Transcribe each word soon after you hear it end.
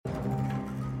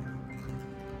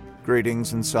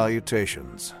Greetings and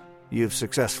salutations. You've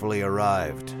successfully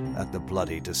arrived at the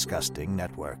Bloody Disgusting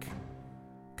Network.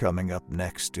 Coming up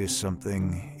next is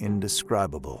something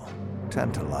indescribable,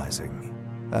 tantalizing,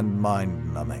 and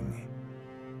mind-numbing.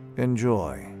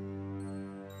 Enjoy.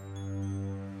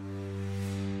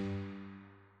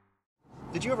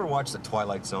 Did you ever watch The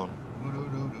Twilight Zone?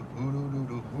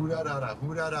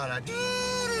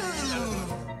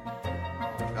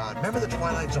 God, remember The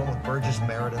Twilight Zone with Burgess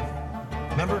Meredith?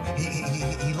 Remember,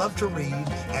 he loved to read,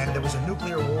 and there was a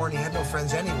nuclear war, and he had no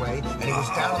friends anyway, and he was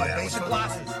down in the basement.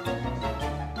 Glasses.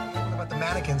 What about the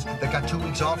mannequins that got 2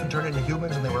 weeks off and turned into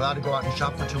humans, and they were allowed to go out and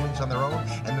shop for 2 weeks on their own,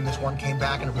 and then this one came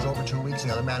back, and it was over 2 weeks,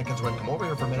 and the other mannequins went, come over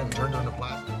here for a minute, and turned her into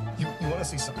plastic. You want to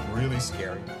see something really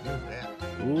scary? Yeah.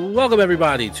 Welcome,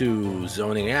 everybody, to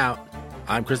Zoning Out.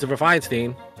 I'm Christopher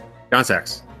Feinstein. John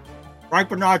Sachs. Frank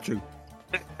Bonacci.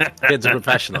 Kid's a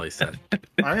professional, he said.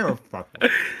 I am a professional.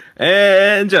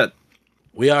 And Judd.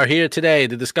 We are here today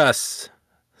to discuss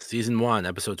Season 1,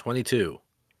 Episode 22,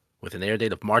 with an air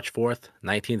date of March 4th,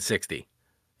 1960.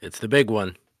 It's the big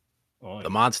one. The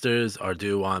monsters are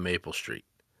due on Maple Street.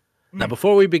 Now,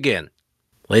 before we begin,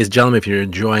 ladies and gentlemen, if you're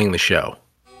enjoying the show,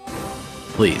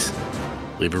 please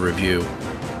leave a review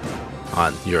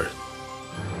on your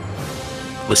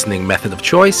listening method of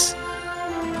choice.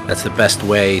 That's the best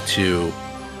way to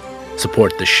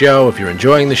support the show. If you're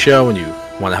enjoying the show and you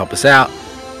want to help us out,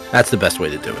 that's the best way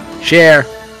to do it. Share,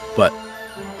 but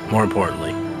more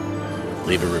importantly,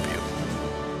 leave a review.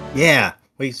 Yeah,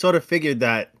 we sort of figured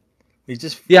that. We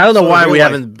just I don't know why we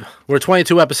haven't. We're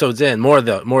 22 episodes in, more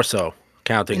so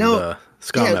counting the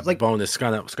Scum bonus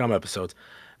Scum episodes,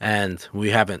 and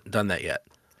we haven't done that yet.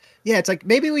 Yeah, it's like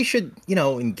maybe we should,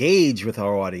 engage with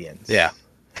our audience. Yeah.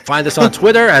 Find us on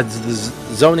Twitter at the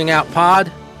Zoning Out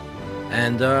Pod,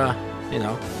 and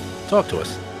talk to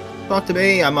us. Talk to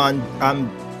me. I'm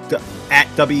at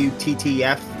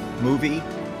WTTF movie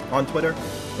on Twitter.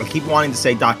 I keep wanting to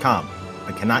say .com.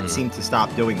 I cannot seem to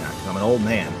stop doing that because I'm an old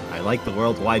man. I like the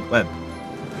World Wide Web.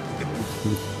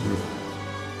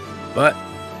 But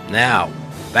now,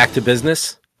 back to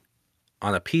business.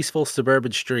 On a peaceful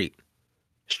suburban street,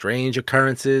 strange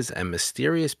occurrences and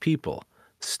mysterious people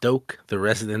stoke the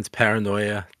residents'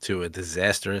 paranoia to a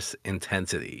disastrous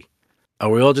intensity. Are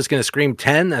we all just going to scream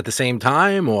 10 at the same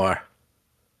time, or?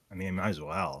 I mean, might as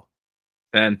well.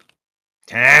 10.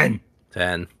 10.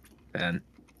 10. 10.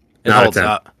 It holds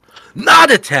up. Not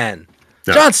a 10.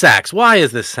 No. John Sachs, why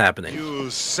is this happening?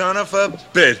 You son of a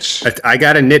bitch. I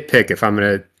got to nitpick if I'm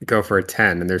going to go for a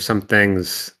 10, and there's some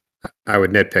things I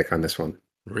would nitpick on this one.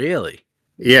 Really?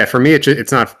 Yeah, for me,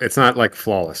 it's not like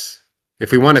flawless.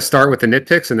 If we want to start with the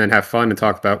nitpicks and then have fun and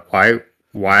talk about why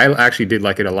I actually did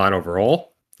like it a lot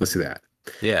overall, let's do that.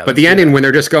 Yeah. But the ending when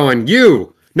they're just going,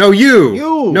 you, no you,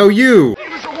 no you. It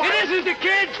isn't the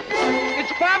kid.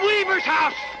 It's Bob Weaver's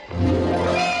house.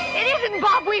 It isn't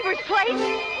Bob Weaver's place.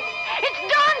 It's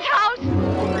Don's house.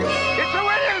 It's the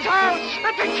Williams house.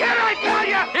 It's the kid, I tell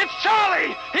you. It's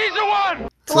Charlie. He's the one.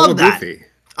 It's a little goofy.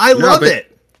 I love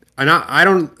it.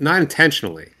 Not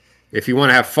intentionally. If you want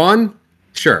to have fun,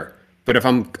 sure. But if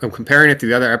I'm comparing it to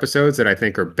the other episodes that I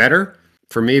think are better,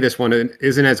 for me, this one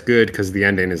isn't as good because the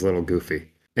ending is a little goofy.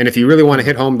 And if you really want to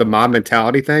hit home the mob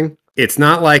mentality thing, it's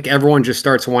not like everyone just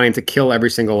starts wanting to kill every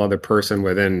single other person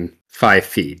within 5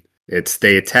 feet.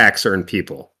 They attack certain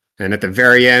people. And at the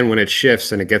very end, when it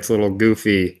shifts and it gets a little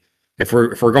goofy, if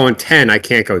we're going 10, I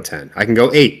can't go 10. I can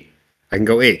go 8.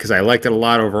 Because I liked it a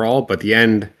lot overall, but the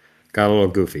end got a little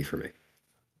goofy for me.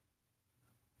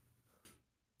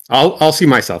 I'll see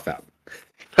myself out.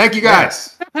 Thank you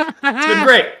guys. It's been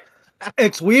great.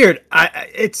 It's weird.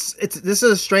 This is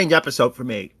a strange episode for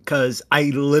me because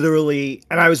I literally,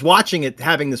 and I was watching it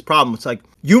having this problem. It's like,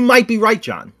 you might be right,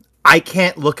 John. I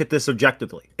can't look at this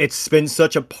objectively. It's been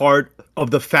such a part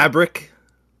of the fabric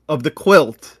of the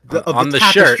quilt, of the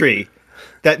tapestry shirt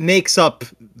that makes up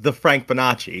the Frank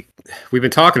Bonacci. We've been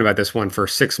talking about this one for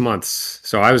 6 months.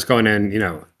 So I was going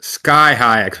in, sky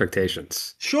high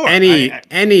expectations. Sure.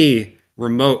 Any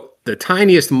remote, the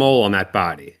tiniest mole on that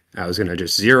body, I was going to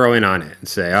just zero in on it and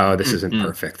say, oh, this isn't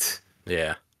perfect.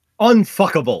 Yeah.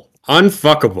 Unfuckable.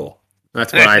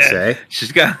 That's what I say.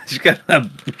 She's got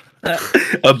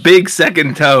a big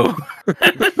second toe.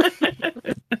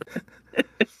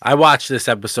 I watched this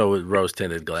episode with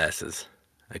rose-tinted glasses.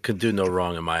 I could do no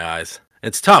wrong in my eyes.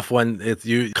 It's tough when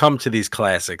you come to these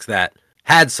classics that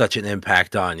had such an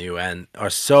impact on you and are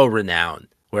so renowned,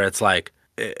 where it's like,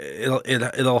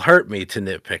 it'll hurt me to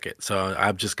nitpick it. So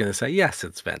I'm just going to say, yes,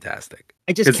 it's fantastic.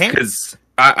 I just can't. Because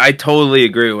I totally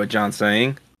agree with what John's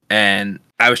saying. And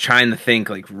I was trying to think,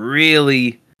 like,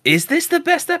 really is this the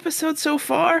best episode so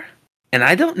far? And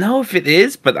I don't know if it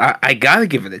is, but I gotta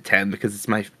give it a 10 because it's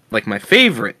my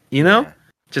favorite, you know? Yeah.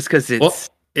 Just because it's... Well,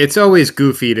 it's always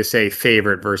goofy to say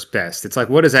favorite versus best. It's like,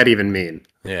 what does that even mean?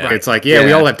 Yeah. It's like,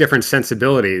 we all have different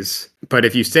sensibilities, but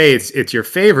if you say it's your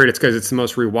favorite, it's because it's the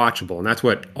most rewatchable, and that's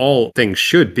what all things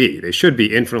should be. They should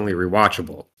be infinitely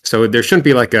rewatchable. So there shouldn't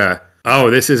be like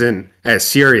this isn't as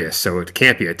serious, so it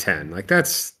can't be a 10. Like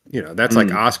that's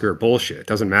like Oscar bullshit. It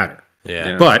doesn't matter.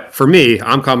 Yeah. But for me,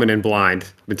 I'm coming in blind.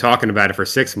 Been talking about it for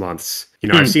 6 months.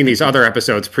 I've seen these other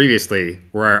episodes previously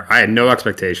where I had no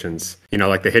expectations.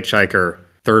 Like The Hitchhiker,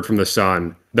 Third from the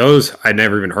Sun. Those I'd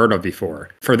never even heard of before.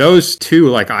 For those two,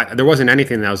 there wasn't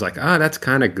anything that I was like, that's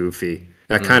kind of goofy.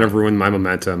 That kind of ruined my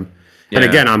momentum. Yeah. And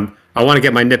again, I want to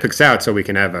get my nitpicks out so we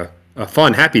can have a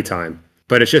fun, happy time.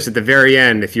 But it's just at the very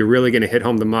end, if you're really going to hit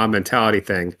home the mob mentality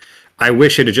thing, I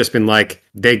wish it had just been like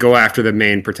they go after the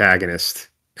main protagonist.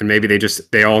 And maybe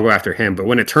they all go after him. But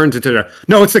when it turns into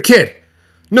no, it's the kid.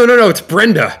 No, it's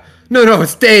Brenda. No,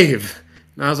 it's Dave.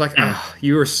 And I was like,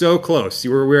 you were so close. We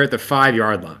were at the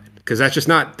 5-yard line. Because that's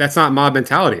not mob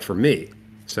mentality for me.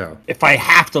 So if I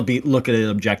have to look at it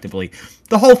objectively,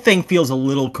 the whole thing feels a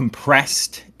little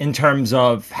compressed in terms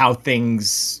of how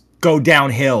things go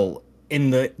downhill in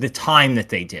the time that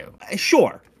they do.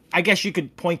 Sure, I guess you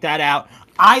could point that out.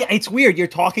 It's weird. You're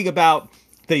talking about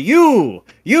the you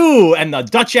and the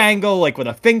Dutch angle, like with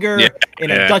a finger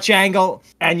in a Dutch angle,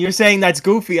 and you're saying that's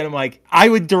goofy, and I'm like, I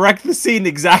would direct the scene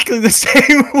exactly the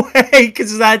same way,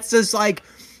 because that's just like,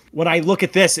 when I look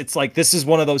at this, it's like, this is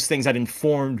one of those things that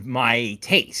informed my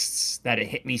tastes, that it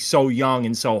hit me so young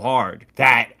and so hard,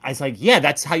 that I was like, yeah,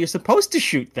 that's how you're supposed to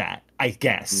shoot that, I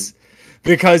guess,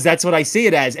 because that's what I see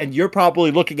it as, and you're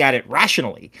probably looking at it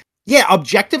rationally. Yeah,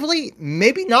 objectively,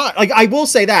 maybe not. Like, I will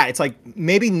say that. It's like,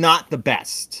 maybe not the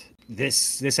best.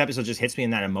 This episode just hits me in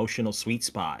that emotional sweet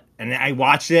spot. And I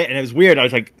watched it, and it was weird.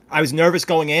 I was nervous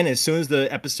going in. As soon as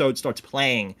the episode starts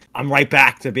playing, I'm right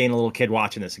back to being a little kid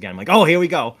watching this again. I'm like, oh, here we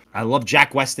go. I love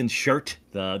Jack Weston's shirt,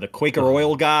 the Quaker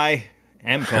Oil guy.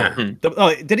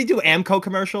 Amco. Did he do Amco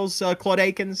commercials, Claude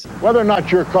Akins? Whether or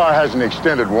not your car has an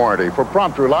extended warranty, for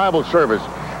prompt, reliable service,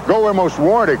 go where most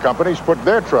warranty companies put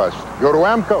their trust. Go to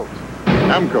Amco.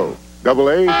 Amco.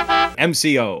 AA.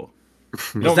 MCO.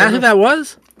 Is that who that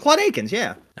was? Claude Akins,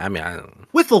 yeah. I mean, I don't know.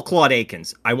 Whiffle Claude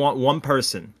Akins. I want one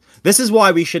person. This is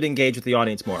why we should engage with the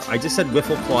audience more. I just said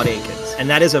Whiffle Claude Akins, and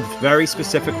that is a very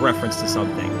specific reference to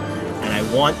something. And I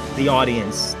want the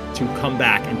audience to come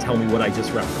back and tell me what I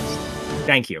just referenced.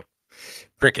 Thank you.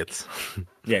 Crickets.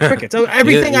 Yeah, crickets. So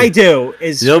everything I do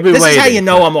is... This is how you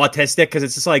know I'm autistic, because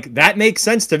it's just like, that makes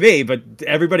sense to me, but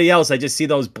everybody else, I just see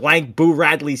those blank Boo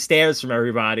Radley stares from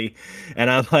everybody, and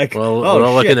I'm like, well, we're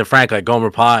all looking at Frank like Gomer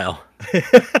Pyle.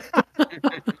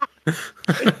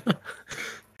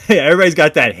 Yeah, everybody's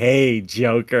got that "Hey,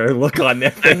 Joker" look on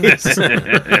their face when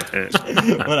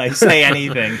I say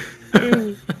anything.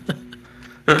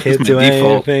 Can't do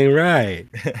anything right.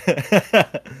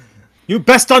 You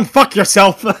best unfuck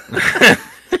yourself.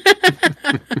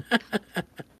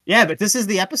 Yeah, but this is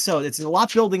the episode. It's a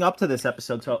lot building up to this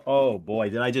episode. So, oh boy,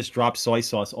 did I just drop soy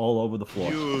sauce all over the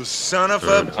floor? You son of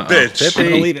a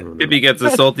bitch! Pippi gets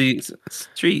a salty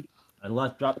treat. I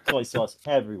dropped soy sauce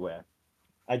everywhere.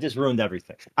 I just ruined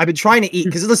everything. I've been trying to eat,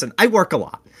 because listen, I work a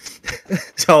lot.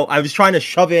 So I was trying to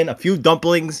shove in a few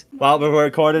dumplings while we were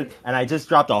recording, and I just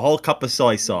dropped a whole cup of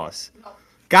soy sauce.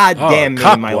 God damn me,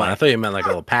 my life. I thought you meant like a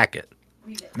little packet.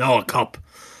 No, a cup.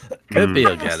 Pippi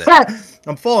will get it.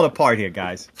 I'm falling apart here,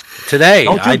 guys. Today,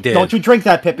 I did. Don't you drink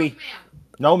that, Pippi.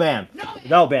 No, ma'am.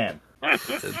 No, ma'am.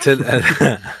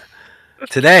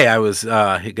 Today, I was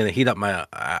going to heat up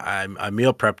I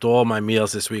meal prepped all my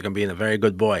meals this week. I'm being a very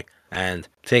good boy. And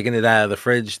taking it out of the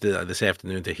fridge this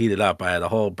afternoon to heat it up. I had a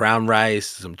whole brown rice,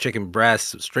 some chicken breasts,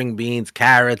 some string beans,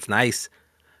 carrots, nice.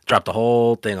 Dropped the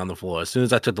whole thing on the floor. As soon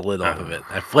as I took the lid off of it,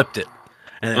 I flipped it.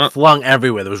 And it flung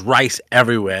everywhere. There was rice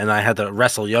everywhere. And I had to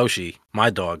wrestle Yoshi, my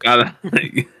dog. Got it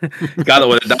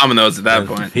with the dominoes at that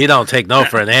point. He don't take no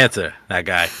for an answer, that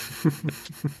guy.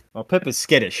 Well, Pip is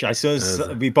skittish. As soon as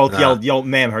we both yelled, yo,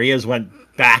 ma'am, her ears went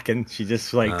back, and she just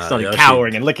started Yoshi.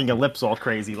 Cowering and licking her lips all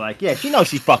crazy. Like, yeah, she knows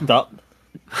she fucked up.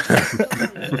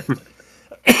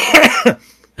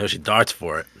 Yoshi darts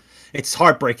for it. It's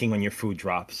heartbreaking when your food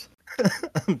drops.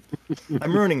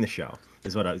 I'm ruining the show,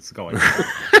 is what I was going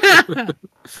for.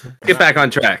 Get back on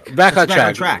track. Back on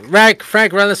track.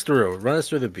 Frank, run us through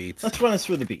the beats. Let's run us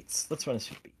through the beats.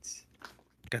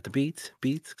 Got the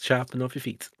beats, chopping off your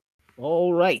feet.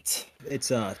 All right. It's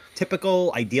a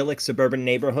typical idyllic suburban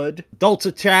neighborhood. Adults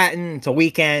are chatting. It's a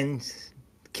weekend.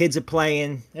 Kids are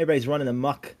playing. Everybody's running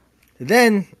amok.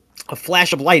 Then A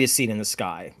flash of light is seen in the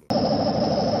sky.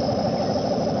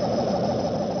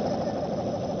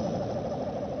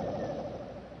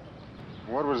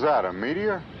 What was that, a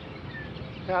meteor?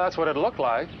 Yeah, that's what it looked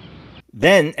like.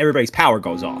 Then everybody's power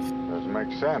goes off. Doesn't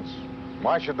make sense.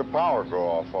 Why should the power go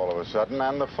off all of a sudden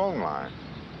and the phone line?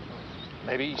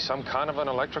 Maybe some kind of an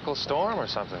electrical storm or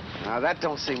something. Now, that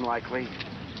don't seem likely.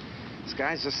 The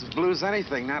sky's just as blue as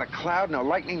anything. Not a cloud, no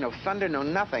lightning, no thunder, no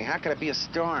nothing. How could it be a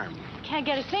storm? Can't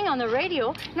get a thing on the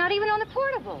radio, not even on the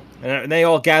portable. And they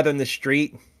all gather in the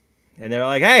street, and they're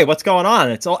like, hey, what's going on?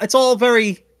 It's all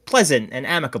very pleasant and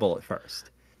amicable at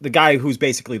first. The guy who's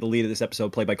basically the lead of this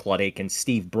episode, played by Claude Aiken,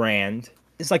 Steve Brand,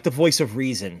 is like the voice of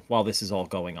reason while this is all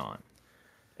going on.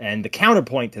 And the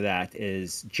counterpoint to that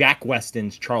is Jack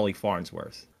Weston's Charlie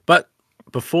Farnsworth. But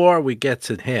before we get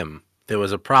to him, there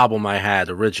was a problem I had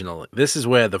originally. This is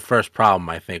where the first problem,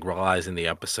 I think, relies in the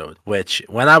episode, which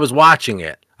when I was watching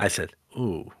it, I said,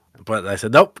 ooh. But I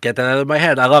said, nope, get that out of my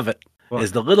head. I love it. What?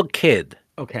 Is the little kid.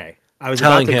 Okay. I was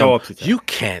telling about to him, go up to that. You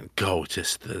can't go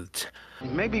to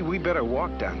Maybe we better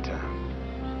walk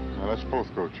downtown. Now, let's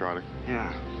both go, Charlie.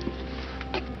 Yeah.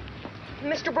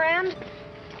 Mr. Brand,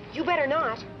 you better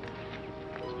not.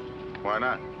 Why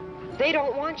not? They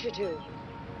don't want you to.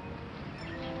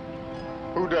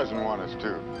 Who doesn't want us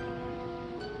to?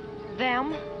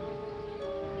 Them?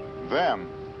 Them?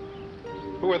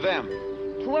 Who are them?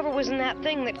 Whoever was in that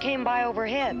thing that came by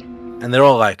overhead. And they're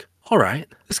all like, all right,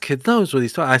 this kid knows what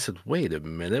he's talking. I said, wait a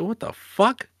minute, what the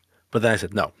fuck? But then I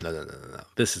said, no.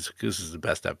 This is the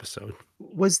best episode.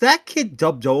 Was that kid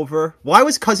dubbed over? Why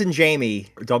was Cousin Jamie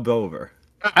dubbed over?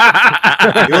 He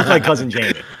looked like Cousin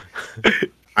Jamie.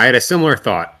 I had a similar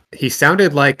thought. He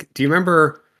sounded like, do you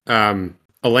remember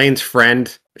Elaine's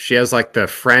friend? She has like the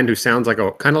friend who sounds like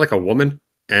kind of like a woman.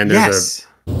 And yes.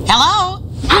 Hello?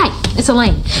 Hi, it's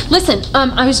Elaine. Listen,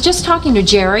 I was just talking to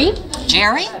Jerry.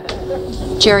 Jerry?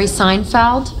 Jerry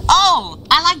Seinfeld. Oh,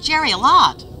 I like Jerry a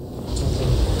lot.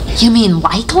 You mean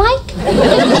like? What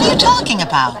are you talking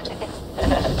about?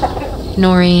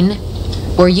 Noreen,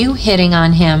 were you hitting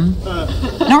on him?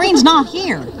 Noreen's not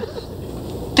here.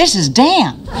 This is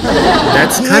Dan.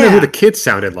 That's kind of who the kid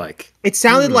sounded like. It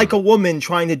sounded like a woman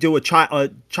trying to do a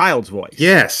child's voice.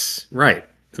 Yes, right.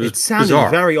 It sounded bizarre.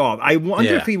 very off. I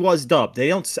wonder if he was dubbed.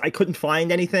 I couldn't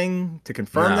find anything to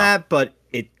confirm that, but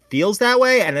it feels that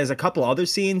way. And there's a couple other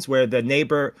scenes where the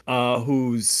neighbor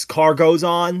whose car goes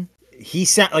on, he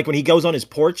sound like when he goes on his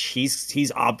porch,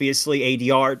 he's obviously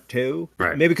ADR too.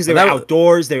 Right. Maybe because they were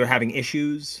outdoors, they were having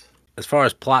issues. As far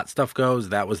as plot stuff goes,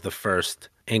 that was the first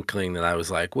inkling that I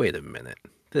was like, wait a minute,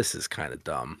 this is kind of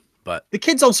dumb. But the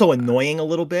kid's also annoying a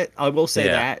little bit. I will say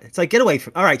that. It's like, get away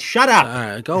from. All right, shut up. All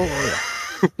right, go.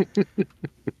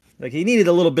 Like he needed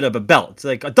a little bit of a belt. It's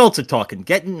like adults are talking.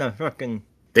 Get in the fucking.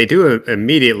 They do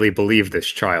immediately believe this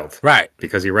child, right?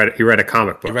 Because he read a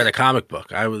comic book. He read a comic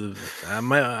book. I would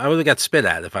have got spit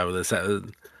at if I would have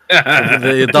said.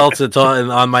 The adults are talking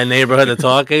on my neighborhood are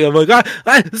talking. I'm like,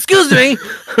 excuse me,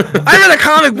 I read a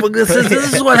comic book. This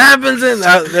is what happens. And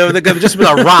there would have just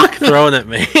been a rock thrown at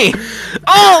me.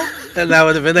 And that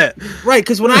would have been it. Right,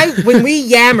 because when we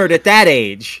yammered at that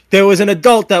age, there was an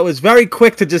adult that was very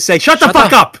quick to just say, "Shut the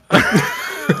fuck up."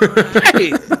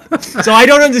 So I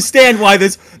don't understand why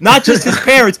this, not just his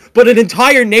parents, but an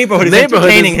entire neighborhood is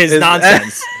entertaining his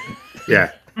nonsense.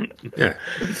 Yeah.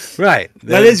 Right.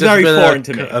 That is very foreign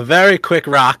to me. A very quick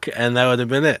rock, and that would have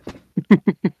been it.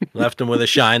 Left him with a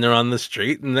shiner on the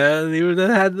street, and then he would have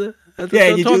had to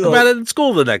talk about it in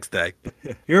school the next day.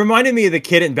 You reminded me of the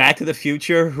kid in Back to the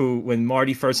Future who, when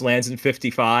Marty first lands in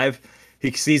 55,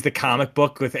 he sees the comic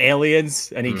book with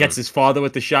aliens, and he gets his father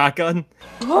with the shotgun.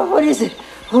 Oh, what is it?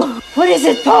 Oh, what is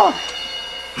it for?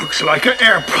 Looks like an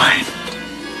airplane.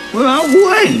 Without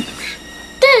wings.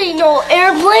 That ain't no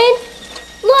airplane.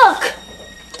 Look!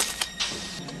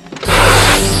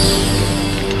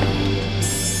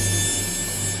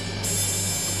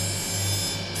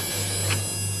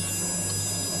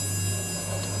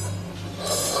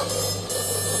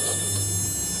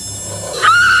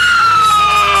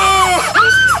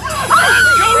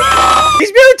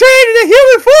 He's mutated in a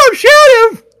human form! Shoot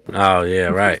him! Oh, yeah,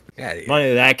 right. Funny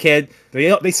to that kid.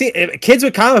 They see kids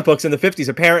with comic books in the 50s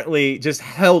apparently just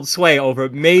held sway over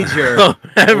major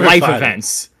life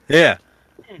events. Yeah.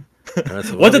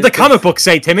 What did the comic book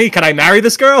say, Timmy? Can I marry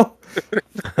this girl?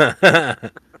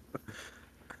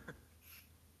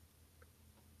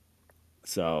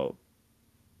 So,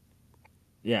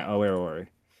 yeah. Oh, where were we?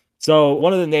 So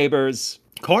one of the neighbors'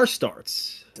 car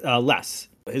starts. Les.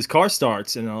 His car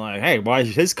starts, and they're like, "Hey, why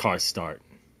does his car start?"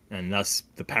 And thus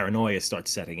the paranoia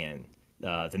starts setting in.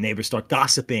 The neighbors start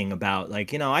gossiping about,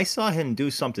 like, I saw him do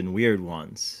something weird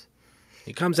once.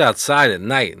 He comes outside at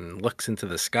night and looks into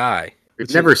the sky.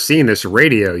 We've never seen this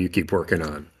radio you keep working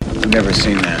on. I've never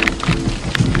seen that.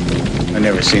 I've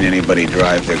never seen anybody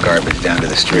drive their garbage down to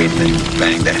the street and then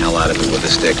bang the hell out of it with a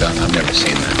stick. I've never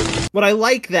seen that. What I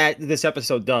like that this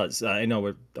episode does, I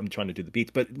know I'm trying to do the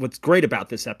beats, but what's great about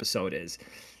this episode is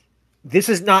this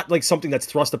is not like something that's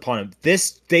thrust upon him.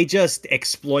 They just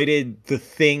exploited the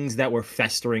things that were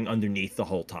festering underneath the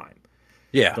whole time.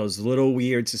 Yeah. Those little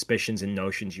weird suspicions and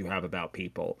notions you have about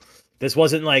people. This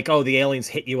wasn't like, oh, the aliens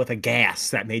hit you with a gas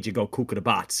that made you go cuckoo the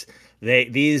bots.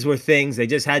 These were things they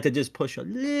just had to just push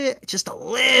just a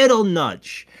little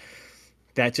nudge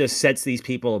that just sets these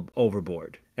people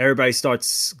overboard. Everybody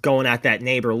starts going at that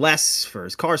neighbor Les for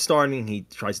his car starting. He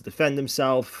tries to defend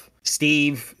himself.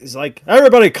 Steve is like,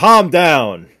 everybody calm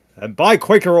down and buy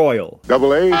Quaker oil.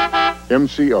 AA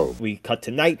MCO. We cut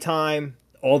to nighttime.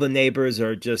 All the neighbors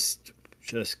are just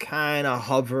kind of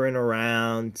hovering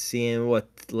around, seeing what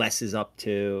Les is up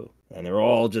to. And they're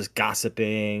all just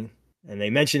gossiping. And they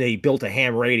mentioned that he built a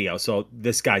ham radio, so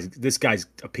this guy's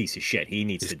a piece of shit. He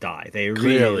needs to die. They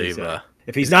really,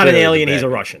 if he's not an alien, he's a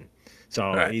Russian.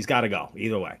 So He's got to go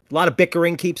either way. A lot of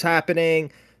bickering keeps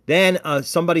happening. Then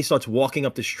somebody starts walking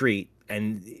up the street,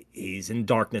 and he's in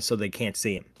darkness, so they can't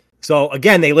see him. So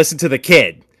again, they listen to the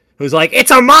kid, who's like, "It's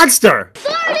a monster!"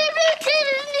 Sorry,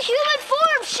 mutated into human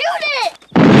form. Shoot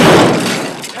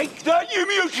it! Take that, you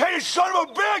mutated son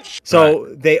of a bitch! So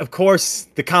they, of course,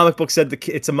 the comic book said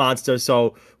it's a monster.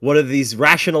 So what do these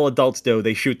rational adults do?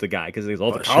 They shoot the guy because the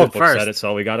comic book said it.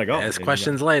 So we gotta go. Ask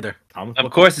questions later.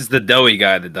 Of course, it's the doughy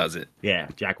guy that does it. Yeah,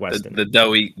 Jack Weston, the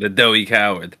doughy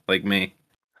coward like me.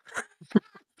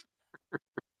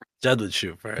 Judd would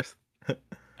shoot first.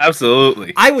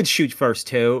 Absolutely. I would shoot first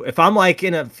too. If I'm like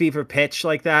in a fever pitch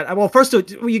like that, well, first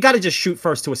you got to just shoot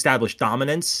first to establish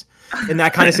dominance in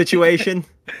that kind of situation.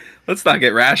 Let's not get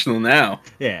rational now.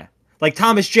 Yeah. Like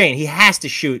Thomas Jane, he has to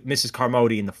shoot Mrs.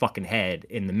 Carmody in the fucking head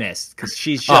in The Mist because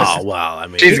she's just. Oh well, I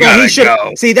mean, she's gotta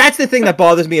go. See, that's the thing that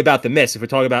bothers me about The Mist. If we're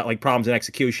talking about like problems in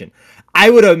execution,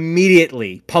 I would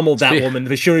immediately pummel that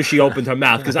woman as soon as she opened her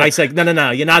mouth because I said,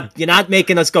 no, you're not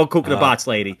making us go cuckoo the bots,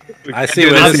 lady. I see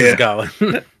where this is going.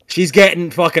 She's getting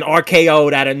fucking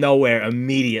RKO'd out of nowhere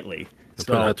immediately. Put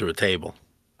her through a table.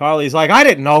 Harley's like, I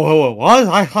didn't know who it was.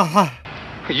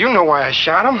 You know why I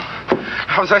shot him.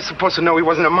 How was I supposed to know he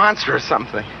wasn't a monster or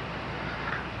something?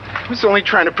 I was only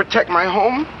trying to protect my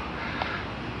home.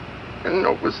 Didn't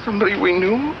know it was somebody we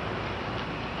knew.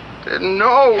 Didn't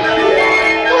know.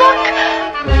 Look!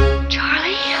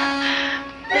 Charlie?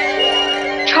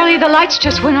 Charlie, the lights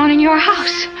just went on in your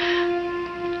house.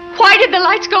 Why did the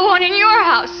lights go on in your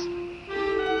house?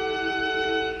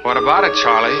 What about it,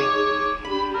 Charlie?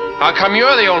 How come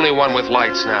you're the only one with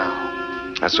lights now?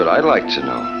 That's what I'd like to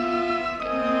know.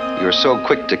 You were so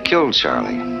quick to kill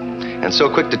Charlie, and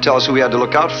so quick to tell us who we had to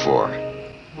look out for.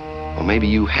 Well, maybe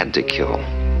you had to kill.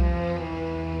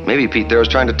 Maybe Pete there was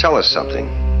trying to tell us something.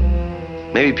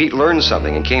 Maybe Pete learned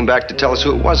something and came back to tell us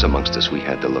who it was amongst us we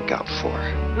had to look out for.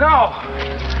 No,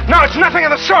 it's nothing of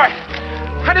the sort.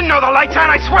 I didn't know the lights on,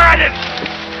 I swear I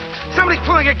didn't. Somebody's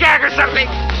pulling a gag or something.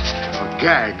 A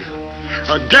gag?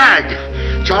 A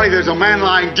gag? Charlie, there's a man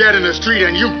lying dead in the street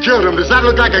and you killed him. Does that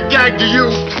look like a gag to you?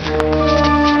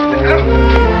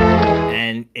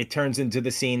 And it turns into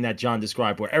the scene that John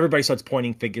described where everybody starts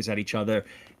pointing fingers at each other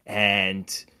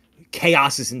and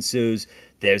chaos ensues.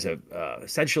 There's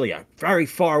essentially a very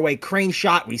far away crane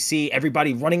shot. We see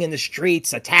everybody running in the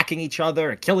streets, attacking each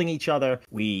other, killing each other.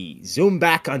 We zoom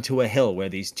back onto a hill where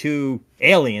these two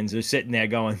aliens are sitting there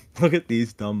going, look at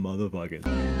these dumb motherfuckers.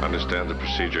 Understand the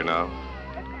procedure now?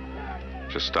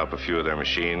 Just stop a few of their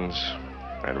machines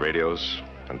and radios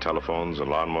and telephones and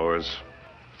lawnmowers.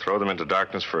 Throw them into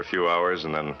darkness for a few hours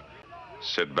and then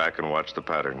sit back and watch the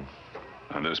pattern.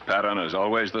 And this pattern is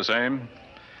always the same?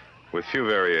 With few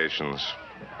variations.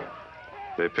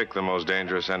 They pick the most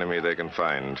dangerous enemy they can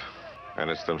find, and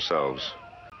it's themselves.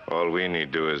 All we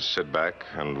need to do is sit back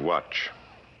and watch.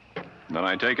 Then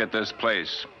I take it this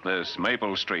place, this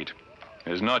Maple Street,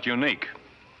 is not unique.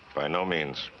 By no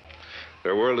means.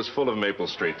 Their world is full of Maple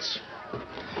Streets.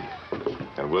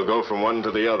 And we'll go from one to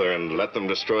the other and let them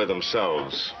destroy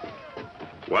themselves.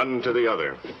 One to the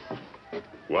other.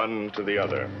 One to the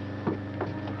other.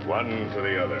 One to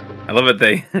the other. I love it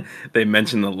they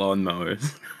mention the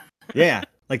lawnmowers. Yeah,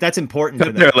 like that's important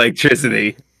to them. Their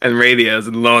electricity. and radios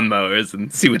and lawnmowers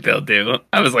and see what they'll do.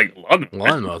 I was like,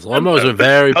 lawnmowers. Lawnmowers were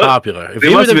very popular.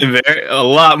 They must have been a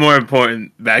lot more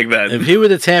important back then. If he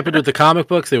would have tampered with the comic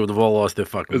books, they would have all lost their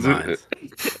fucking minds.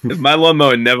 If my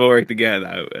lawnmower never worked again,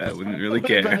 I wouldn't really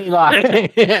care.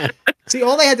 Yeah. See,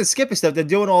 all they had to skip is stuff. They're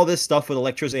doing all this stuff with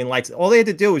electricity and lights. All they had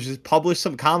to do was just publish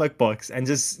some comic books and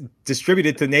just distribute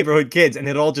it to neighborhood kids, and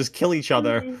they'd all just kill each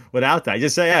other without that.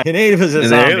 Just say, yeah, your neighbor is a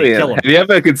zombie. Kill him. Have you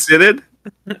ever considered?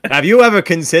 Have you ever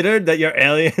considered that your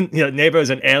neighbor is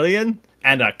an alien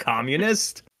and a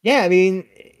communist? Yeah, I mean,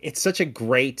 it's such a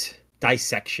great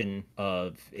dissection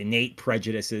of innate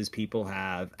prejudices people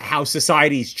have, how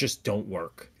societies just don't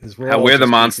work. We're the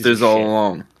monsters all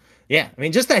along. Yeah, I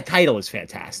mean, just that title is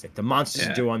fantastic. The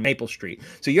Monsters Do on Maple Street.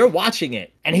 So you're watching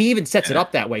it, and he even sets it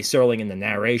up that way, Serling, in the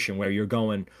narration, where you're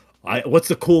going, what's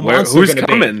the cool monster who's gonna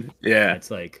coming? Be? Yeah.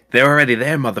 It's like... They're already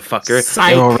there, motherfucker.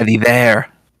 Psych. They're already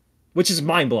there. Which is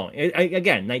mind-blowing.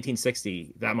 Again,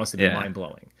 1960, that must have been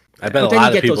mind-blowing. I bet a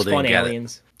lot of people didn't get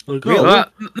aliens. It. Like, really? No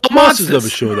monsters never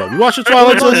showed up. You watched the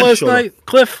Twilight Zone last night,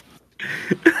 Cliff?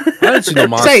 I didn't see no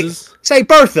monsters. Say,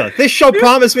 Bertha, this show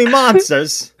promised me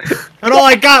monsters, and all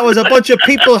I got was a bunch of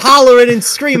people hollering and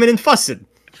screaming and fussing.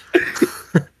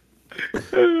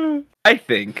 I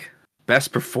think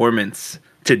best performance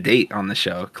to date on the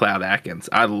show, Cloud Atkins.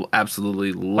 I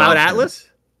absolutely love Cloud Atlas?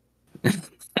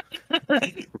 How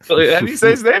do you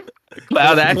say his name?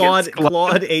 Cloud Atkins.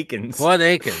 Claude Akins. Claude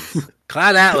Akins.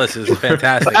 Cloud Atlas is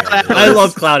fantastic. I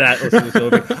love Cloud Atlas.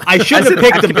 I shouldn't have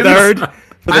picked the third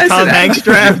for the Tom Hanks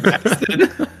draft.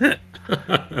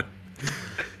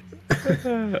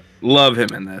 Love him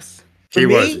in this. He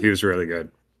was really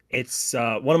good. It's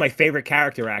one of my favorite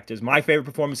character actors. My favorite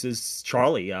performance is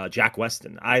Charlie, Jack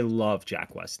Weston. I love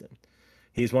Jack Weston.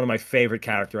 He's one of my favorite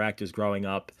character actors growing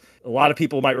up. A lot of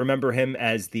people might remember him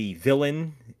as the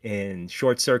villain in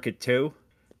Short Circuit 2.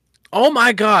 Oh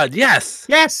my God! Yes.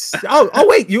 Yes. Oh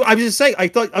wait. I was just saying. I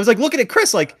was like looking at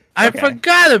Chris. Like I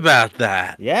forgot about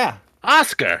that. Yeah.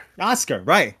 Oscar,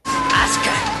 right.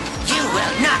 Oscar, you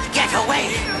will not get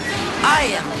away. I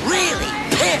am really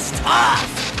pissed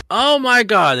off. Oh my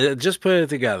God! Just put it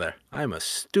together. I'm a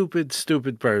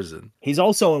stupid person. He's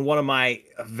also in one of my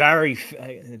very.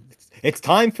 It's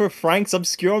time for Frank's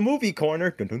Obscure Movie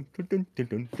Corner.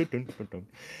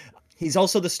 He's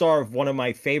also the star of one of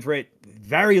my favorite,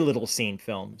 very little seen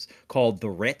films called The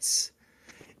Ritz.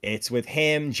 It's with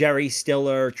him, Jerry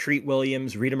Stiller, Treat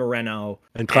Williams, Rita Moreno.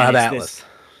 And Cloud Atlas.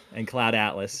 Cloud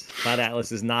Atlas. Cloud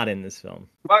Atlas is not in this film.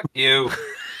 Fuck you.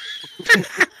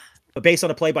 Based on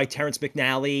a play by Terrence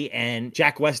McNally, and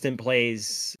Jack Weston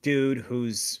plays dude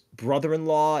whose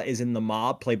brother-in-law is in the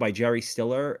mob, played by Jerry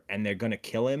Stiller, and they're going to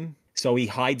kill him. So he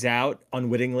hides out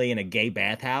unwittingly in a gay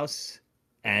bathhouse,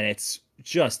 and it's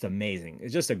just amazing.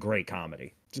 It's just a great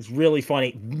comedy. It's really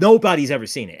funny. Nobody's ever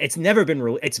seen it. It's never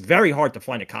been it's very hard to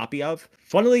find a copy of.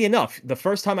 Funnily enough, the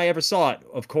first time I ever saw it,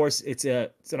 of course, it's an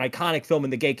iconic film in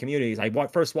the gay communities. I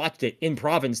first watched it in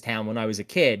Provincetown when I was a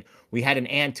kid. We had an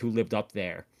aunt who lived up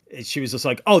there. She was just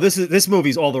like, "Oh, this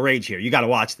movie's all the rage here. You got to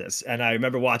watch this." And I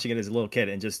remember watching it as a little kid,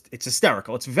 and it's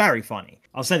hysterical. It's very funny.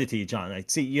 I'll send it to you, John. I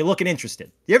see you're looking interested.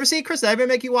 You ever see it, Chris? Did I ever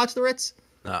make you watch The Ritz?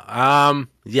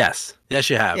 Yes,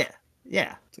 you have.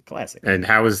 Yeah, it's a classic. And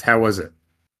how was it?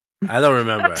 I don't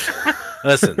remember.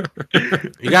 Listen,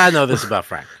 you gotta know this about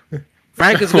Frank.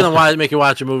 Frank is gonna make you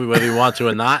watch a movie whether you want to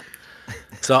or not.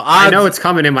 So I know it's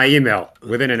coming in my email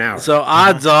within an hour. So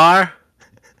odds are,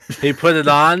 he put it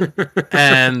on,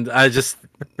 and I just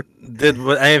did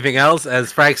anything else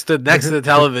as Frank stood next to the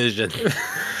television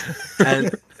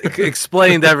and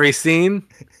explained every scene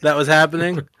that was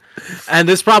happening. And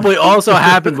this probably also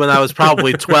happened when I was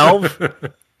probably 12.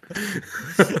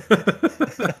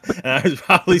 I was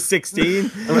probably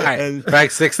 16. Right.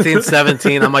 Frank's 16,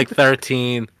 17. I'm like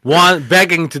 13.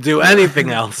 Begging to do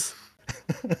anything else.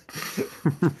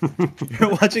 You're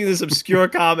watching this obscure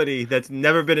comedy that's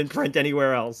never been in print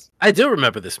anywhere else. I do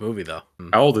remember this movie, though.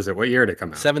 How old is it? What year did it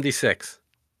come out? 76.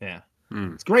 Yeah.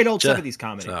 It's great old 70s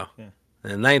comedy. So, yeah.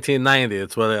 In 1990,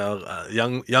 it's what a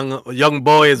young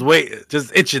boy is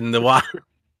just itching to watch.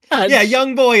 Yeah,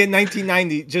 young boy in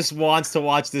 1990 just wants to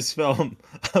watch this film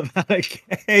about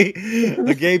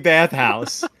a gay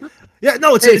bathhouse. Yeah,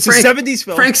 no, it's a 70s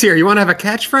film. Frank's here. You want to have a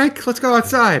catch, Frank? Let's go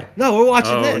outside. No, we're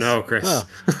watching this. Oh, no, Chris.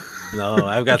 No,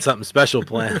 I've got something special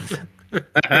planned.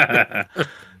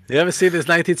 You ever see this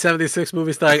 1976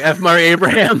 movie starring F. Murray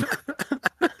Abraham?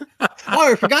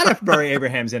 Oh, I forgot F. Murray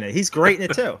Abraham's in it. He's great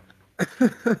in it, too.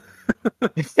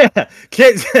 Yeah,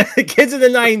 kids in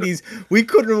the 90s, we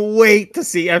couldn't wait to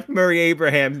see F. Murray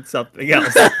Abraham in something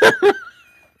else.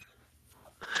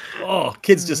 Oh,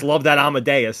 kids just love that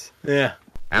Amadeus. Yeah.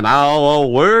 And now a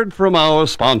word from our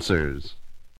sponsors.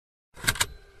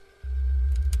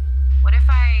 What if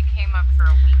I came up for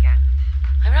a weekend?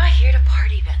 I'm not here to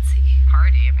party, Betsy.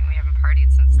 Party? I mean, we haven't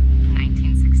partied since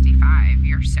 1965.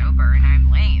 You're sober and I'm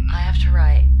lame. I have to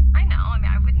write. I know. I mean,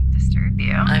 I wouldn't disturb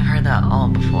you. I've heard that all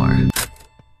before.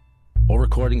 All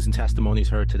recordings and testimonies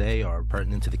heard today are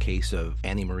pertinent to the case of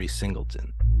Annie Marie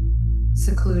Singleton.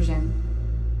 Seclusion.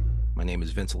 My name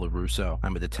is Vince LaRusso.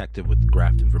 I'm a detective with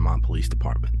Grafton, Vermont Police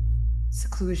Department.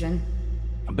 Seclusion.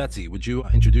 Betsy, would you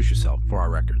introduce yourself for our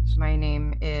records? My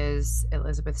name is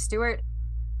Elizabeth Stewart.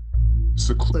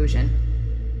 Seclusion.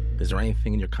 Is there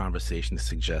anything in your conversation to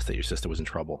suggest that your sister was in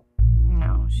trouble?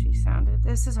 No, she sounded.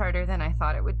 This is harder than I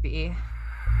thought it would be.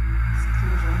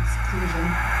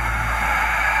 Seclusion.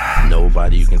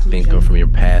 Nobody you can think of from your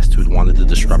past who'd wanted to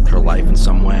disrupt her life in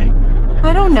some way?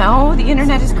 I don't know. The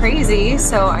internet is crazy,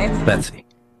 so I've... Betsy.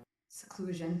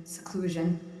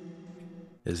 Seclusion.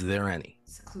 Is there any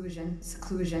Seclusion.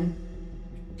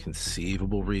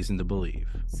 conceivable reason to believe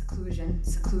Seclusion.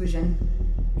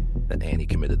 that Annie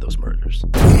committed those murders?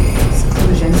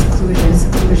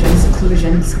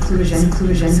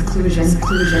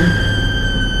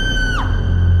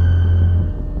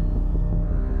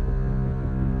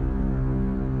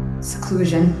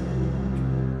 Seclusion.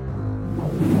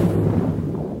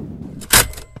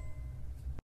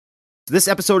 This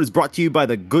episode is brought to you by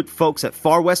the good folks at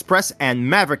Far West Press and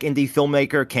maverick indie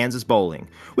filmmaker Kansas Bowling.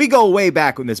 We go way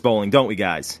back with Miss Bowling, don't we,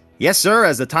 guys? Yes, sir,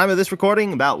 as the time of this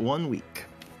recording, about 1 week.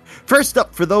 First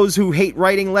up, for those who hate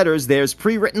writing letters, there's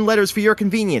Pre-Written Letters for Your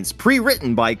Convenience,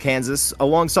 pre-written by Kansas,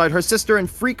 alongside her sister and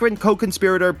frequent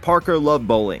co-conspirator Parker Love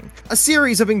Bowling. A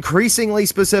series of increasingly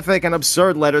specific and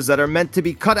absurd letters that are meant to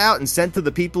be cut out and sent to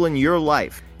the people in your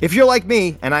life. If you're like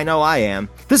me, and I know I am,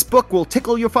 this book will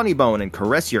tickle your funny bone and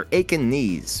caress your aching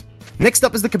knees. Next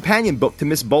up is the companion book to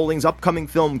Miss Bowling's upcoming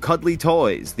film Cuddly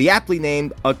Toys, the aptly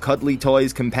named A Cuddly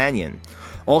Toys Companion.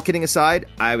 All kidding aside,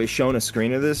 I was shown a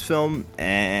screen of this film,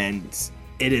 and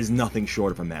it is nothing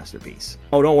short of a masterpiece.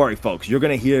 Oh, don't worry, folks. You're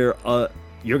gonna hear a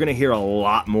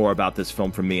lot more about this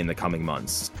film from me in the coming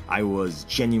months. I was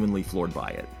genuinely floored by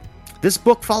it. This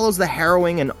book follows the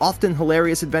harrowing and often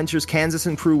hilarious adventures Kansas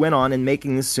and crew went on in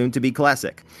making this soon-to-be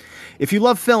classic. If you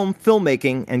love film,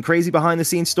 filmmaking, and crazy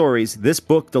behind-the-scenes stories, this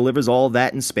book delivers all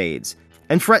that in spades.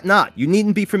 And fret not, you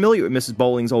needn't be familiar with Mrs.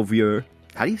 Bowling's oeuvre.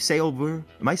 How do you say oeuvre?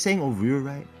 Am I saying oeuvre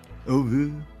right?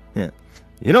 Oeuvre? Yeah.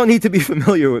 You don't need to be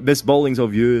familiar with Miss Bowling's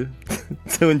oeuvre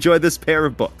to enjoy this pair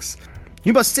of books.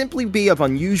 You must simply be of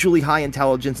unusually high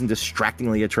intelligence and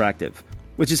distractingly attractive,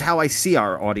 which is how I see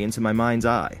our audience in my mind's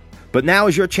eye. But now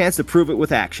is your chance to prove it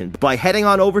with action by heading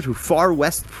on over to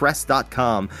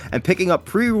farwestpress.com and picking up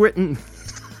pre-written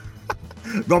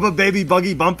rubber baby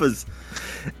buggy bumpers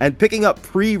and picking up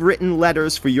pre-written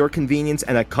letters for your convenience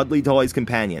and a Cuddly Toys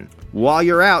companion. While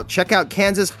you're out, check out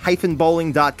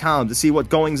kansas-bowling.com to see what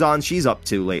goings-on she's up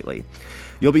to lately.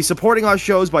 You'll be supporting our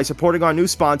shows by supporting our new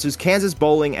sponsors, Kansas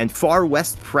Bowling and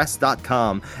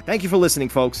farwestpress.com. Thank you for listening,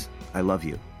 folks. I love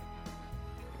you.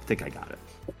 I think I got it.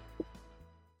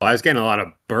 Well, I was getting a lot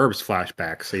of Burbs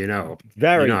flashbacks, so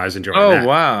I was enjoying that. Oh,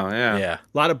 wow, yeah. A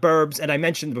lot of Burbs, and I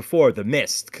mentioned before, The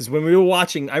Mist, because when we were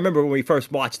watching, I remember when we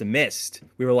first watched The Mist,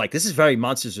 we were like, this is very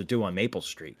Monsters Are Due on Maple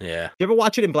Street. Yeah. You ever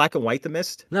watch it in black and white, The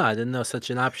Mist? No, I didn't know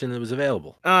such an option was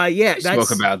available. Yeah. We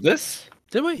spoke about this?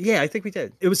 Did we? Yeah, I think we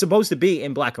did. It was supposed to be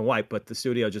in black and white, but the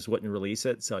studio just wouldn't release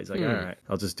it. So he's like, all right,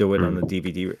 I'll just do it on the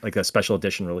DVD, like a special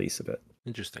edition release of it.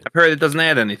 Interesting. I've heard it doesn't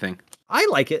add anything. I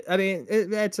like it. I mean,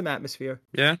 it adds some atmosphere.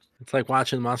 Yeah. It's like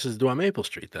watching Monsters Do on Maple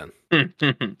Street then.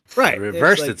 Right. It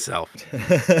reversed itself.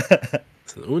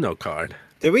 It's an Uno card.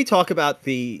 Did we talk about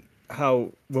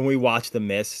how when we watched The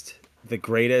Mist, the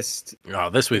greatest... Oh,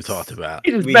 this we've talked about.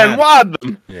 He just Benoit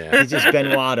them. Yeah. He just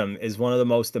Benoit them is one of the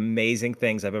most amazing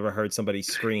things I've ever heard somebody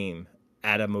scream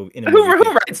at a movie. In a movie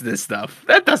Who writes this stuff?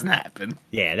 That doesn't happen.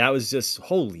 Yeah, that was just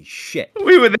holy shit.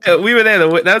 We were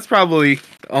there. That's probably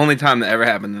the only time that ever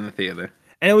happened in the theater.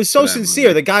 And it was so sincere.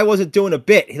 Movie. The guy wasn't doing a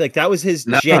bit. That was his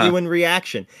genuine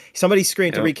reaction. Somebody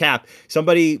screamed, to recap,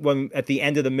 when at the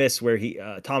end of The Mist where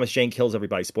Thomas Jane kills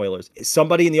everybody, spoilers,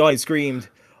 somebody in the audience screamed,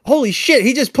 holy shit,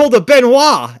 he just pulled a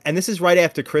Benoit. And this is right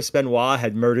after Chris Benoit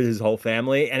had murdered his whole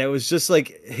family. And it was just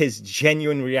like his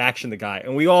genuine reaction to the guy.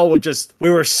 And we all we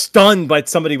were stunned by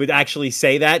somebody would actually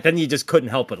say that. Then you just couldn't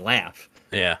help but laugh.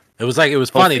 Yeah. It was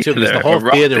funny too, because the whole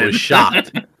theater was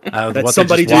shocked. That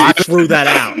somebody just threw that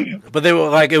out. But they were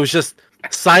like, it was just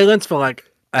silence for like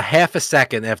a half a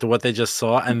second after what they just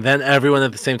saw, and then everyone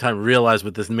at the same time realized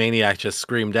what this maniac just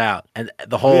screamed out, and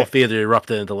the whole theater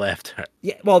erupted into laughter.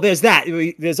 Yeah, well, there's that.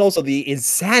 There's also the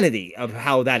insanity of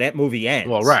how that movie ends.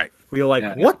 Well, right. where you're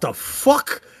like, what the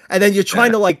fuck? And then you're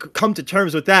trying to like come to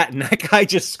terms with that, and that guy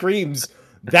just screams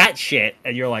that shit,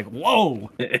 and you're like, whoa.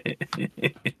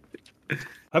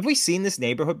 Have we seen this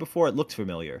neighborhood before? It looked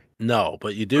familiar. No,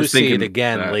 but you do see it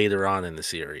again later on in the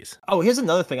series. Oh, here's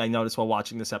another thing I noticed while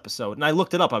watching this episode, and I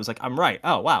looked it up. I was like, I'm right.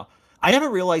 Oh, wow. I never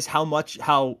realized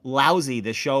how lousy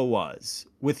the show was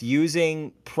with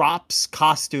using props,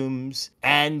 costumes,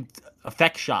 and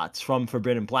effect shots from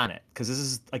Forbidden Planet. Because this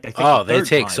is like, I think they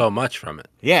take so much from it.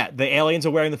 Yeah, the aliens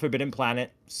are wearing the Forbidden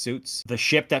Planet suits. The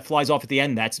ship that flies off at the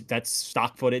end, that's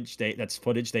stock footage. That's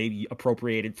footage they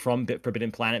appropriated from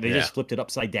Forbidden Planet. They just flipped it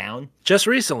upside down. Just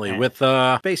recently with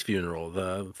Space Funeral,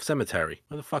 the cemetery.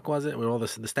 Where the fuck was it? With all the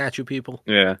statue people?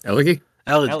 Yeah. Elegy?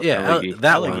 Elegy.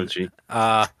 That one.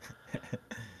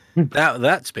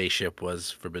 That spaceship was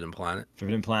Forbidden Planet.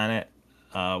 Forbidden Planet.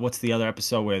 What's the other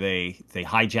episode where they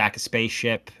hijack a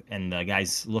spaceship and the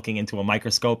guy's looking into a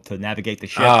microscope to navigate the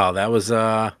ship? Oh, that was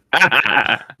what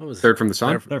was Third from the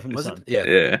Sun? Third from the Sun.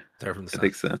 Yeah. Third from the Sun. I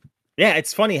think so. Yeah,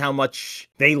 it's funny how much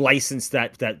they licensed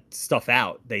that stuff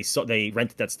out. They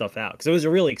rented that stuff out because it was a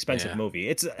really expensive movie.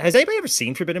 Has anybody ever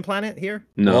seen Forbidden Planet here?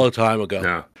 No. A long time ago.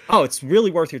 No. Oh, it's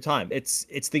really worth your time.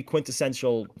 It's the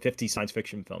quintessential 50s science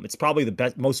fiction film. It's probably the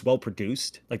best, most well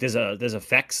produced. Like there's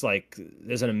effects, like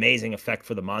there's an amazing effect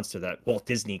for the monster that Walt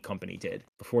Disney Company did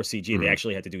before CG. They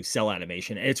actually had to do cell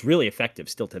animation, and it's really effective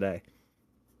still today.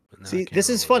 See, this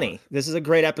is funny. This is a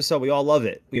great episode. We all love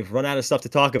it. We've run out of stuff to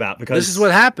talk about because this is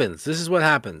what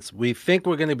happens. We think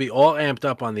we're going to be all amped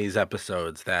up on these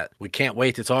episodes that we can't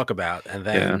wait to talk about, and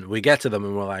then we get to them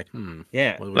and we're like,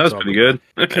 yeah, that was pretty good.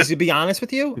 Because to be honest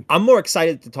with you, I'm more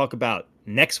excited to talk about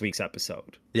next week's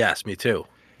episode. Yes, me too.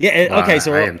 Yeah. Okay.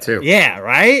 So I am too. Yeah.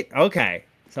 Right. Okay.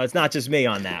 So it's not just me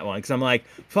on that one because I'm like,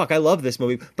 fuck, I love this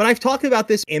movie, but I've talked about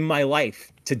this in my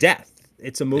life to death.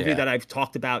 It's a movie that I've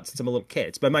talked about since I'm a little kid.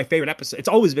 It's been my favorite episode. It's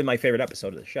always been my favorite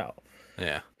episode of the show.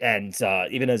 Yeah. And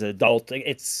even as an adult,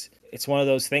 it's one of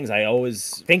those things I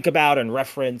always think about and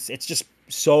reference. It's just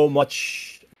so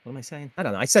much. What am I saying? I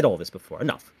don't know. I said all this before.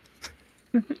 Enough.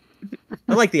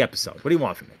 I like the episode. What do you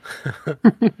want from me?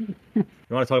 You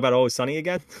want to talk about Always Sunny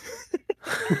again?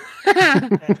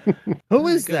 Who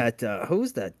is that?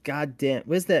 Who's that? Goddamn.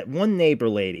 Where's that one neighbor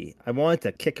lady? I wanted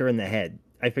to kick her in the head.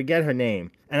 I forget her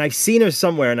name. And I've seen her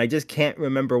somewhere, and I just can't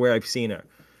remember where I've seen her.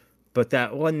 But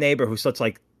that one neighbor who starts,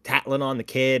 like, tattling on the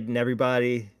kid and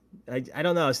everybody. I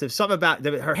don't know. There's something about...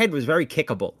 Her head was very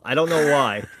kickable. I don't know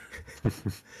why.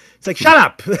 It's like, shut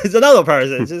up! There's another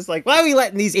person. It's just like, why are we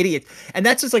letting these idiots... And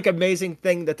that's just, like, amazing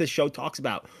thing that this show talks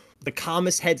about. The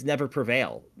calmest heads never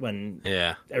prevail when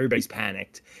everybody's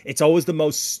panicked. It's always the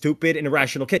most stupid and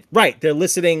irrational kid. Right, they're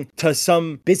listening to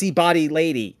some busybody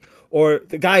lady... Or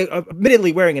the guy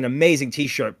admittedly wearing an amazing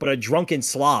t-shirt, but a drunken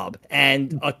slob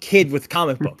and a kid with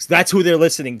comic books. That's who they're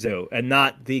listening to, and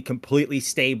not the completely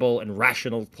stable and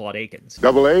rational Claude Akins.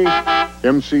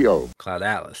 AAMCO. Cloud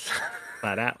Atlas.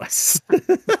 Cloud Atlas.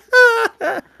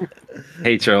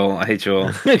 Hate Joel.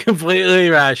 Completely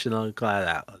irrational Cloud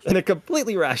Atlas. And a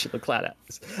completely rational Cloud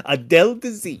Atlas. Adele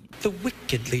Dazeem. The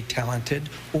wickedly talented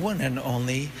one and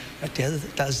only Adele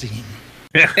Dazeem.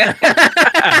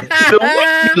 So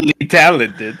wickedly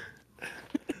talented.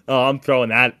 Oh, I'm throwing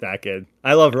that back in.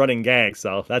 I love running gags,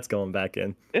 so that's going back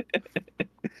in. You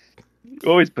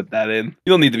always put that in.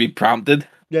 You don't need to be prompted.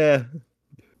 Yeah.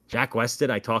 Jack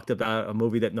Weston, I talked about a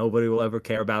movie that nobody will ever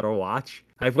care about or watch.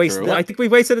 I think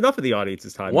we've wasted enough of the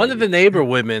audience's time. One of the neighbor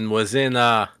women was in,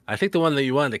 I think the one that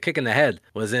you wanted to kick in the head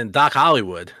was in Doc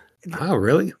Hollywood. Oh,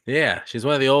 really? Yeah, she's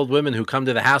one of the old women who come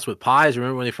to the house with pies.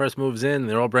 Remember when he first moves in?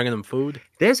 They're all bringing them food.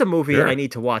 There's a movie I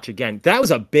need to watch again. That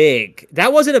wasn't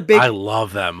a big... I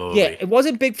love that movie. Yeah, it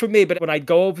wasn't big for me, but when I'd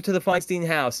go over to the Feinstein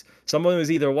house, someone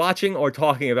was either watching or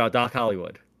talking about Doc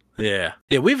Hollywood. Yeah,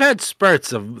 we've had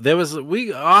spurts of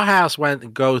our house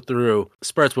go through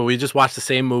spurts where we just watch the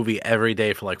same movie every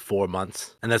day for like 4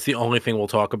 months, and that's the only thing we'll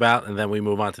talk about, and then we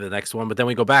move on to the next one, but then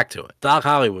we go back to it. Doc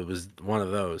Hollywood was one of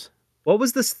those. What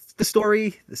was the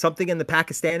story? Something in the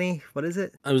Pakistani? What is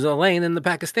it? It was Elaine in the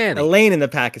Pakistani. Elaine in the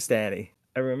Pakistani.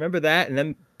 I remember that, and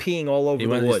then peeing all over the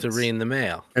woods. He went to read the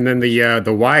mail. And then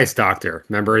the wise doctor.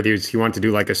 Remember, he wanted to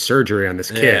do like a surgery on this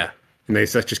kid. Yeah. And they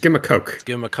said, just give him a Coke.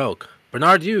 Give him a Coke.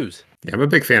 Bernard Hughes. Yeah, I'm a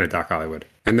big fan of Doc Hollywood.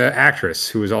 And the actress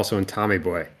who was also in Tommy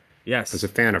Boy. Yes. I was a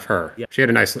fan of her. Yeah. She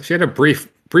had a brief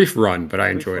run, but I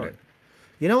enjoyed it.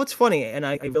 You know what's funny, and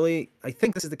I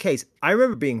think this is the case. I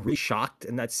remember being really shocked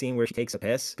in that scene where she takes a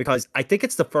piss, because I think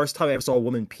it's the first time I ever saw a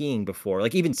woman peeing before,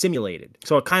 like even simulated.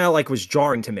 So it kind of like was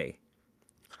jarring to me.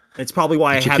 And it's probably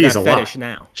why I have that fetish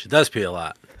now. She does pee a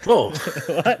lot. Whoa.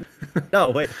 What?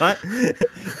 No, wait, what?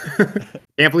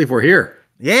 Can't believe we're here.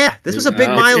 Yeah, this was a big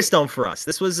milestone for us.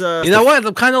 This was. You know what?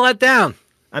 I'm kind of let down.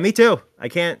 Me too. I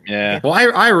can't. Yeah. Well,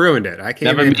 I ruined it. I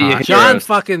can't. John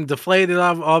fucking deflated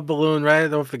our balloon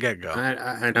right off the get go.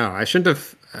 I know. I shouldn't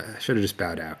have. I should have just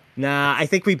bowed out. Nah, I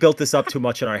think we built this up too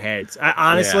much in our heads.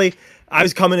 Honestly, I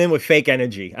was coming in with fake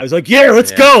energy. I was like, "Yeah,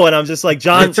 let's go," and I'm just like,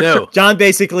 "John." Me too. John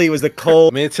basically was the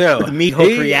cold, Me too. the meat hook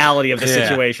reality of the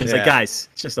situation. It's like, Yeah. guys,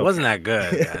 it's just It wasn't that good.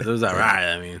 Guys. It was all right.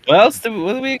 I mean,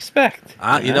 what do we expect?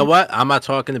 You know what? I'm not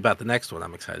talking about the next one.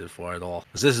 I'm excited for at all.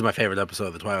 'Cause this is my favorite episode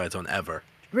of the Twilight Zone ever.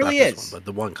 It really Not this is. one, but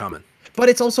the one coming. But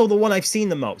it's also the one I've seen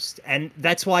the most, and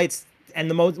that's why it's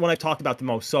the one I've talked about the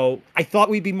most. So I thought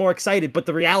we'd be more excited, but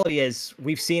the reality is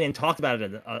we've seen and talked about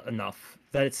it enough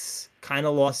that it's kind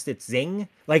of lost its zing.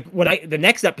 Like the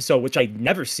next episode, which I'd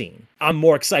never seen, I'm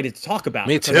more excited to talk about.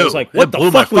 Me because too. I was like, what It the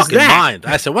blew fuck my was fucking that? mind.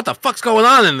 I said, what the fuck's going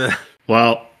on in there?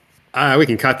 Well, we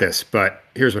can cut this, but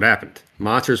here's what happened.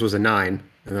 Monsters was a 9,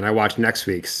 and then I watched next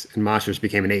week's, and Monsters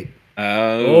became an 8.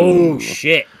 Oh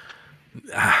shit!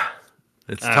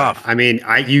 It's tough. I mean,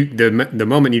 the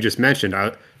moment you just mentioned,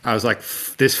 I was like,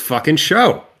 this fucking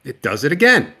show, it does it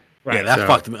again. Right. Yeah, that So-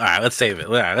 fucked me. All right, let's save it.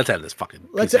 All right, let's end this fucking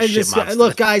Let's piece of end shit this. monster.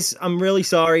 Look, guys, I'm really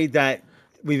sorry that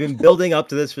we've been building up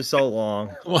to this for so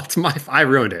long. Well, it's I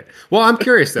ruined it. Well, I'm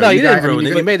curious though. No, you didn't guys- I mean, ruin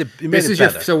it. You made it. You made This it is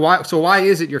better. so why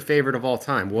is it your favorite of all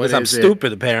time? What Because I'm is it?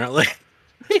 stupid, apparently.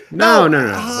 No.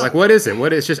 Like, what is it?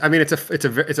 What is just? I mean, it's a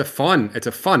fun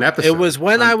episode. It was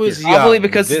when I was Probably young.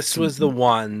 because this was the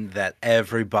one that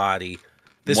everybody.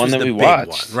 This One was that the we big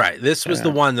watched. one, right? This was Yeah. the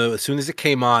one that as soon as it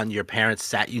came on, your parents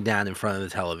sat you down in front of the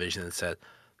television and said,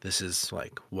 "This is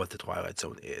like what the Twilight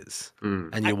Zone is."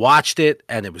 And you watched it,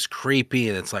 and it was creepy,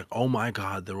 and it's like, "Oh my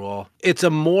god, they're all." It's a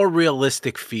more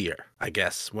realistic fear, I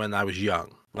guess, when I was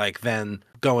young. Like then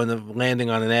landing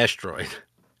on an asteroid.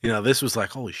 You know, this was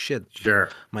like, holy shit. Sure.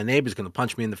 My neighbor's going to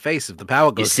punch me in the face if the power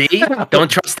You goes. see?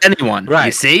 Don't trust anyone. Right.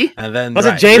 You see? And then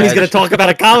Wasn't Jamie's going to talk about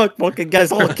a comic book and get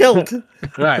us all killed?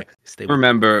 Right. I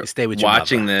remember stay with your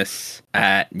watching this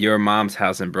at your mom's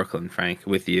house in Brooklyn, Frank,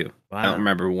 with you. I Wow. don't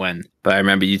remember when, but I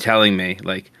remember you telling me,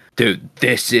 like, dude,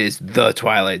 this is the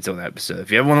Twilight Zone episode.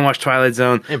 If you ever want to watch Twilight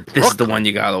Zone, this is the one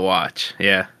you gotta watch.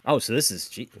 Yeah. Oh, so this is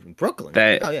Brooklyn.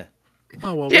 That- Oh yeah.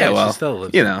 Oh, well, Yeah, she well, still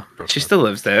lives you in know, Brooklyn. she still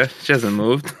lives there. She hasn't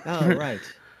moved. Oh right.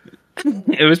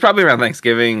 It was probably around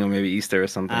Thanksgiving or maybe Easter or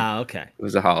something. Ah, okay. It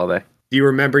was a holiday. Do you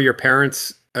remember your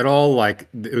parents at all? Like,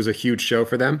 it was a huge show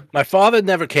for them. My father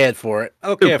never cared for it. I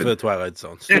don't care for the Twilight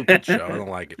Zone. Stupid show. I don't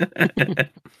like it.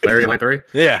 Larry Line 3.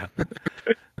 Yeah.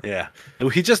 Yeah.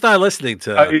 He just started listening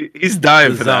to. He's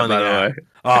dying the for that, Zone by the again. way.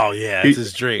 Oh, yeah. It's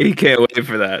his dream. He can't wait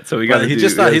for that. So we got But to he do.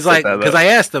 just we gotta he's set like, that because up. I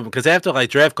asked him, because after like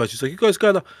Draft Class, he's like, you guys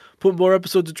gotta put more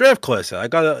episodes of Draft Class. I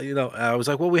gotta, I was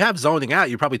like, well, we have Zoning Out.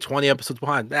 You're probably 20 episodes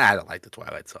behind. Nah, I don't like the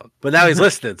Twilight Zone. But now he's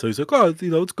listening, so he's like, oh,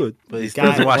 it's good. But he still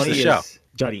doesn't watch the show.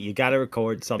 Juddy, you got to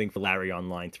record something for Larry on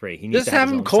line 3. He needs Just to have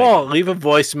his him own call, leave a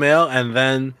voicemail, and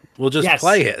then we'll just Yes.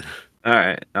 play it. All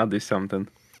right, I'll do something.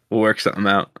 We'll work something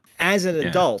out. As an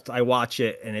adult, I watch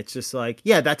it and it's just like,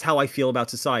 yeah, that's how I feel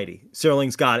about society.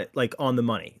 Serling's got it like on the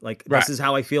money. Like, Right. this is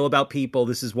how I feel about people.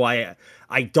 This is why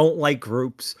I don't like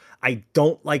groups. I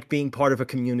don't like being part of a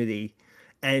community.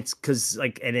 And it's because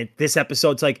this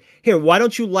episode's like, here, why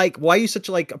are you such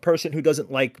like a person who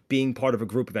doesn't like being part of a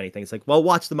group of anything? It's like, well,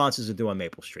 watch the Monsters That Do on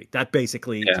Maple Street. That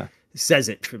basically says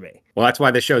it for me. Well, that's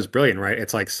why this show is brilliant, right?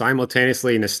 It's like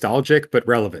simultaneously nostalgic but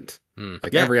relevant.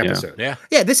 Like every episode. Yeah.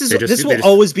 Yeah, this will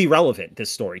always be relevant, this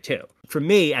story too. For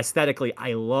me, aesthetically,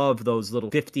 I love those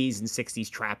little 50s and 60s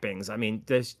trappings. I mean,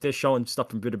 they're showing stuff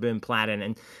from Buddha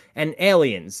Platin and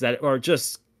aliens that are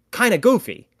just kind of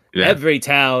goofy. Yeah. Every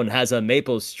town has a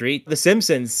Maple Street. The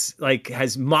Simpsons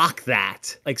has mocked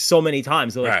that like so many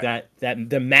times. Like Right.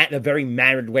 the very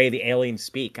mannered way the aliens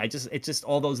speak. It's just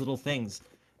all those little things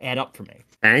add up for me.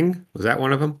 Kang? Was that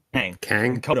one of them? Kang.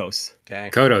 Kang? Kodos.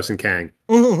 Kodos and Kang.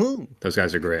 Mhm. Those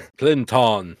guys are great.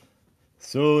 Clinton.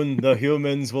 Soon the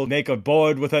humans will make a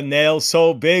board with a nail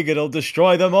so big it'll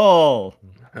destroy them all.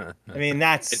 I mean,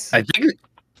 that's I think.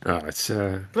 Oh, it's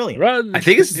brilliant. Run. I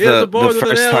think it's Here's the board with a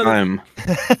first nail in it.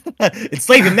 time.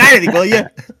 Enslave humanity, will you?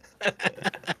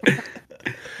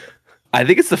 I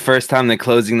think it's the first time the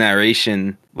closing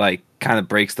narration like kind of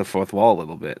breaks the fourth wall a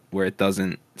little bit, where it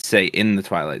doesn't say in the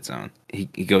Twilight Zone. He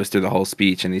goes through the whole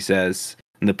speech and he says,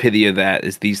 and the pity of that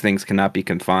is these things cannot be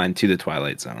confined to the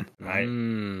Twilight Zone. Right.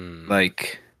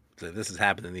 Like, So this is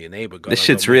happening to your neighbor. Go- this go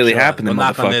shit's make really sure- happening, go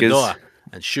knock on their motherfuckers. door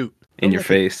and shoot. In your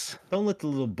face. Don't let the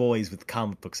little boys with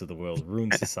comic books of the world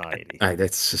ruin society. All right,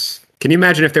 that's just. Can you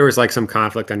imagine if there was like some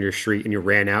conflict on your street and you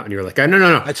ran out and you were like,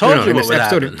 no. I told you in what this would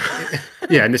episode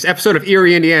happen. in this episode of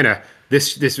Erie, Indiana,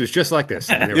 This was just like this.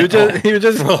 And they You were, just, you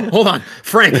just hold on,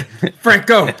 Frank,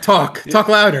 go, talk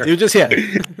louder. You just hear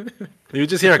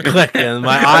a click, and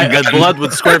my blood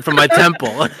would squirt from my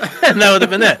temple, and that would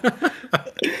have been it.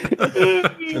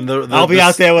 And I'll be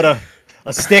out there with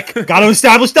a stick. Got to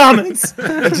establish dominance.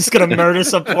 I'm just gonna murder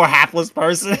some poor hapless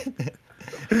person.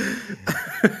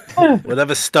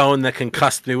 Whatever stone that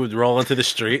concussed me would roll into the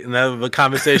street, and the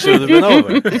conversation would have been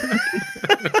over.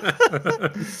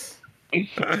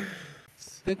 I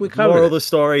think we covered Moral it. of the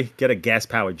story: get a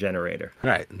gas-powered generator.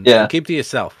 Right. Yeah. Keep to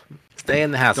yourself. Stay in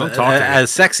the house. Don't talk to me.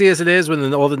 As sexy as it is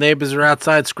when all the neighbors are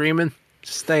outside screaming,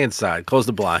 just stay inside. Close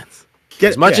the blinds.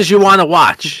 As much as you want to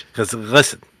watch, because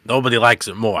listen, nobody likes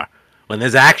it more. When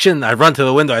there's action, I run to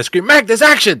the window. I scream, "Meg, there's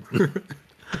action!" And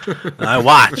I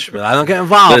watch, but I don't get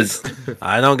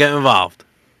involved.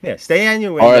 Yeah, stay on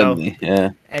your window. Hardly,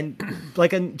 yeah. And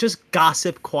just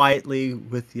gossip quietly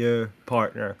with your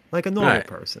partner, like a normal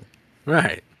person.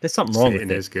 Right. There's something wrong Satan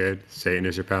with it. is good. Satan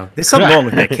is your pal. There's something wrong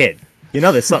with that kid. You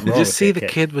know, there's something Did wrong you with see that the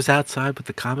kid was outside with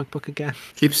the comic book again?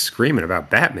 Keeps screaming about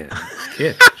Batman. This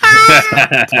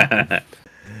kid.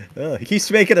 He keeps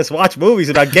making us watch movies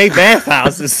in our gay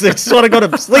bathhouses. I just want to go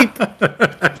to sleep.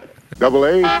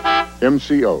 AA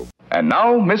MCO. And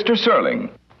now, Mr. Serling.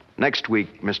 Next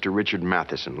week, Mr. Richard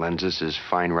Matheson lends us his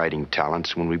fine writing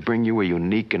talents when we bring you a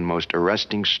unique and most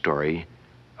arresting story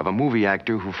of a movie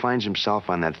actor who finds himself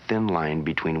on that thin line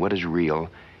between what is real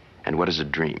and what is a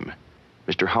dream.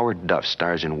 Mr. Howard Duff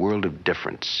stars in World of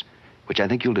Difference, which I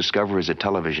think you'll discover is a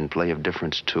television play of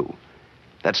difference, too.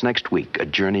 That's next week, A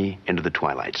Journey into the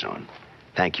Twilight Zone.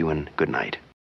 Thank you and good night.